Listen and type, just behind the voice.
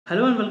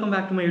Hello and welcome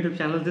back to my YouTube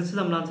channel. This is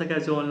Amlan Saka,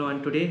 as you all know,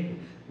 and today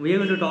we are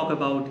going to talk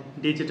about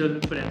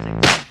digital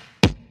forensics.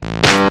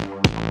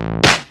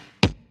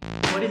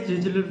 What is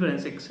digital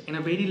forensics? In a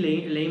very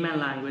layman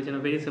language, in a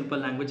very simple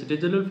language,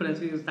 digital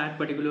forensics is that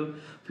particular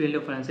field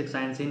of forensic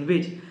science in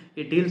which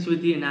it deals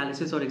with the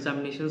analysis or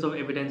examinations of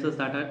evidences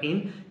that are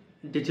in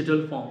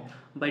digital form.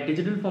 By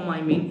digital form,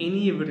 I mean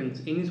any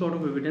evidence, any sort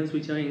of evidence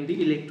which are in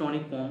the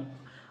electronic form,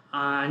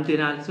 and the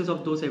analysis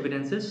of those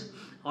evidences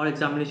or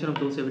examination of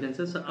those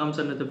evidences comes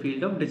under the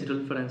field of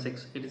digital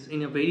forensics. It is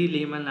in a very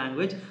layman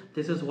language.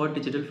 This is what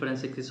digital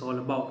forensics is all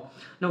about.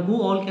 Now, who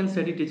all can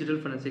study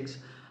digital forensics?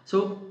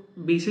 So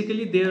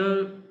basically there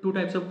are two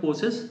types of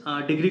courses,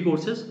 degree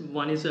courses.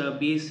 One is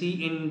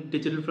BSc in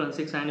digital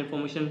forensics and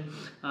information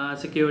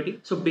security.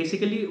 So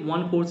basically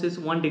one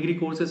degree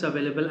course is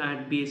available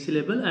at BSc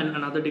level and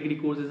another degree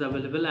course is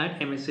available at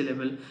MSc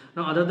level.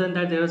 Now other than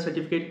that, there are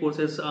certificate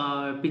courses,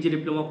 PG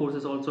diploma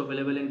courses also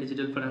available in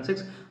digital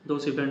forensics.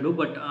 Those you can do,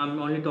 but I'm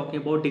only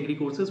talking about degree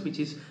courses, which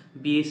is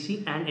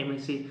BSc and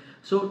MSc.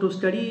 So to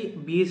study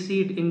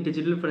BSc in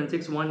digital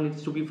forensics, one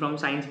needs to be from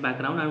science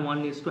background and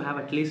one needs to have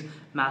at least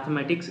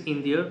mathematics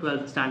in their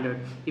 12th standard.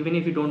 Even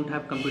if you don't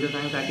have computer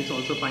science, that is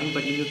also fine,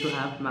 but you need to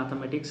have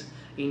mathematics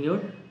in your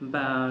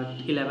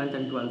 11th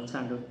and 12th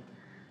standard.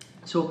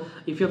 So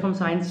if you're from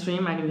science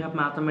stream and you have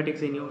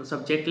mathematics in your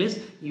subject list,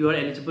 you are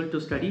eligible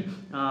to study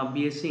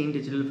BSc in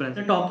digital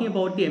forensics. Now talking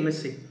about the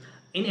MSc.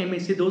 In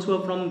MSc, those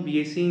who are from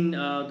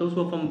BSc, those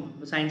who are from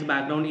science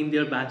background in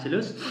their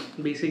bachelors,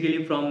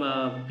 basically from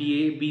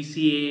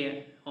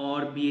BCA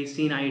or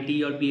BSc in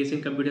IT or BSc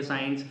in computer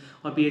science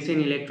or BSc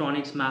in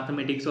electronics,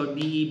 mathematics, or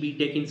BE,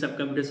 BTech in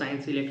subcomputer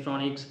science,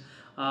 electronics,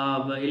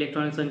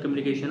 electronics and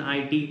communication,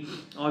 IT,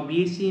 or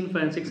BSc in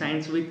forensic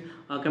science with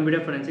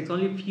computer forensics.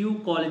 Only few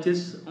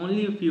colleges,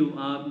 only a few,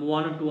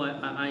 one or two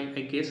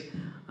I guess,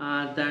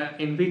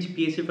 in which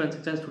BSc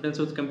forensic science students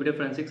with computer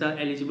forensics are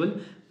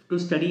eligible to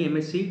study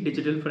MSc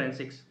digital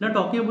forensics. Now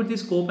talking about the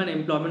scope and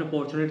employment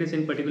opportunities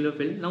in particular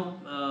field.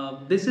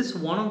 Now this is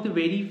one of the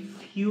very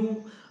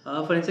few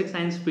forensic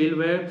science field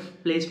where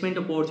placement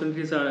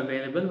opportunities are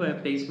available,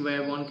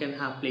 where one can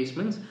have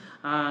placements.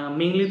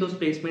 Mainly those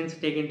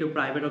placements taken to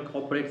private or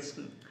corporates.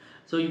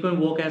 So you can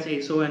work as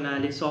ASO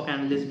analyst, SOC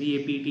analyst,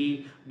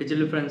 VAPT,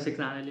 digital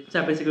forensics analyst,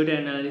 cybersecurity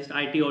analyst,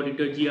 IT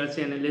auditor,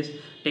 GRC analyst,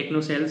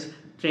 techno sales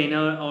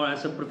trainer, or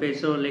as a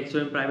professor or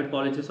lecturer in private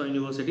colleges or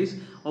universities,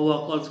 or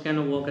also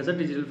can work as a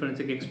digital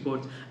forensic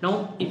expert.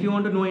 Now if you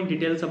want to know in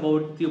details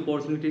about the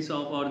opportunities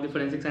of or the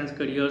forensic science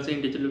careers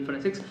in digital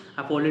forensics,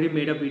 I've already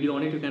made a video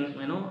on it. You can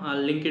I'll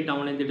link it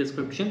down in the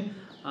description.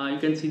 You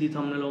can see the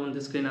thumbnail on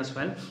the screen as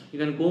well. You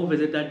can go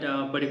visit that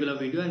particular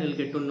video and you'll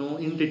get to know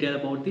in detail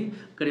about the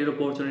career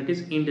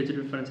opportunities in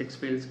digital forensics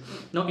fields.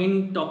 Now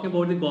in talking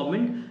about the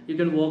government, you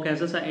can work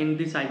as in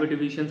the cyber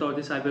divisions or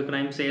the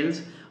cybercrime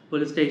cells,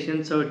 police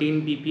stations,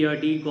 13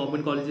 BPRD,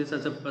 government colleges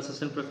as a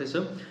assistant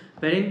professor,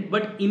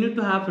 but you need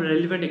to have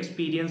relevant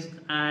experience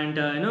and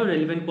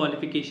relevant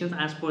qualifications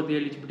as per the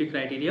eligibility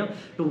criteria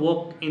to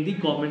work in the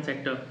government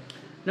sector.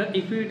 Now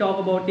if we talk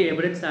about the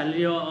average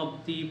salary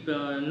of the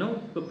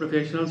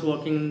professionals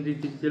working in the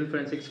digital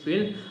forensics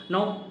field,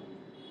 now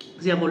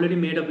see, I've already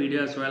made a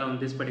video as well on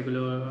this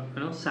particular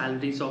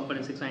salaries of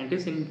forensic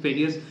scientists in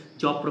various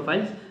job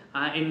profiles.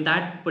 In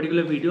that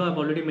particular video, I've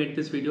already made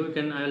this video. You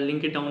can, I'll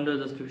link it down in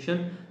the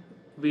description.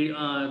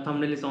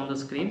 Thumbnail is on the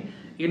screen.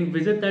 You can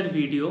visit that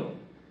video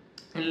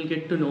and you'll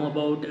get to know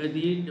about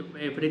the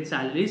average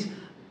salaries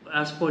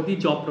as per the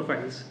job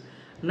profiles.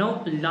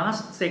 Now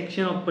last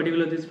section of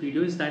particular this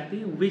video is that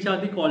which are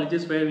the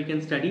colleges where we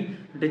can study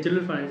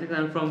digital forensics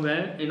and from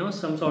where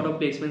some sort of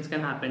placements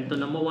can happen. So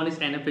number one is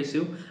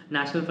NFSU,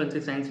 National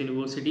Forensic Science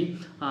University,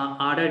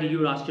 RRU,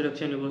 Rashtriya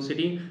Raksha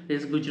University, there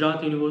is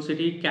Gujarat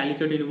University,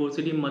 Calicut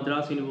University,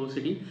 Madras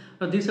University.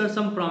 Now these are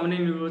some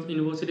prominent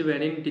university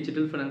wherein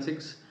digital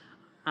forensics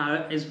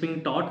is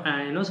being taught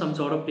and some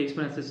sort of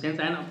placement assistance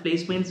and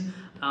placements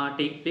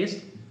take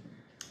place.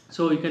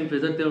 So you can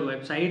visit their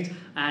websites,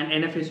 and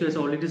NFSU has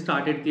already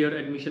started their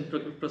admission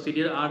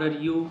procedure.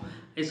 RRU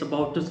is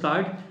about to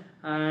start,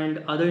 and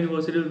other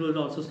universities will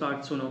also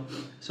start sooner.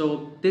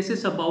 So this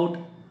is about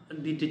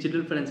the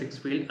digital forensics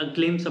field, a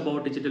glimpse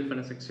about digital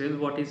forensics field.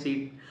 What is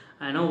it?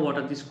 I know what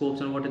are the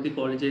scopes and what are the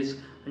colleges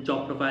and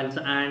job profiles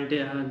and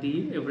the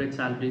average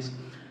salaries.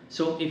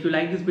 So if you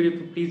like this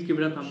video, please give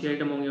it a thumbs up, share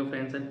it among your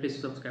friends, and please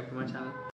subscribe to my channel.